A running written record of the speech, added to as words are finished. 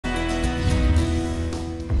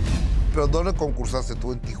¿Pero dónde concursaste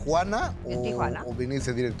tú? ¿En Tijuana? En Tijuana. ¿O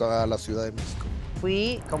viniste directo a la Ciudad de México?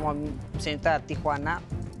 Fui como señorita Tijuana,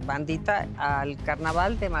 bandita, al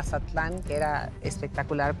carnaval de Mazatlán, que era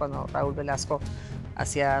espectacular cuando Raúl Velasco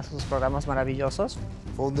hacía sus programas maravillosos.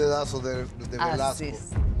 Fue un dedazo de Velasco. Así es.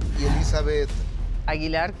 Y Elizabeth,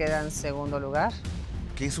 Aguilar queda en segundo lugar.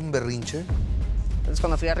 ¿qué hizo un berrinche? Entonces,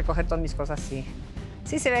 cuando fui a recoger todas mis cosas, sí.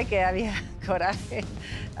 Sí se ve que había coraje.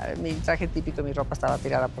 A ver, mi traje típico, mi ropa estaba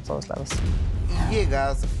tirada por todos lados. Y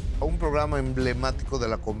llegas a un programa emblemático de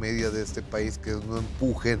la comedia de este país, que es No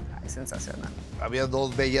Empujen. Ay, sensacional. Había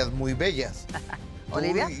dos bellas muy bellas.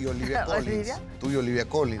 ¿Olivia? Tú y Olivia Collins. ¿Olivia? Tú y Olivia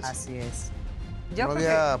Collins. Así es. ¿No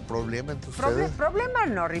había problema entre ustedes? Problema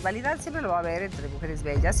no, rivalidad siempre lo va a haber entre mujeres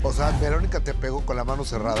bellas. O sea, Verónica te pegó con la mano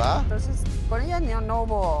cerrada. Entonces, con ella no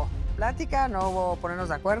hubo plática, no hubo ponernos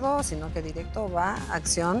de acuerdo, sino que directo va,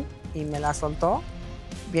 acción, y me la soltó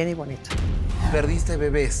bien y bonito. Perdiste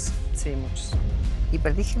bebés. Sí, muchos. Y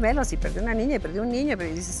perdí gemelos, y perdí una niña, y perdí un niño,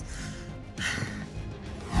 pero dices,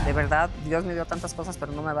 de verdad, Dios me dio tantas cosas,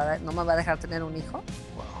 pero no me va a dejar tener un hijo.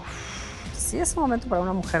 Wow. Sí, es un momento para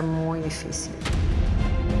una mujer muy difícil.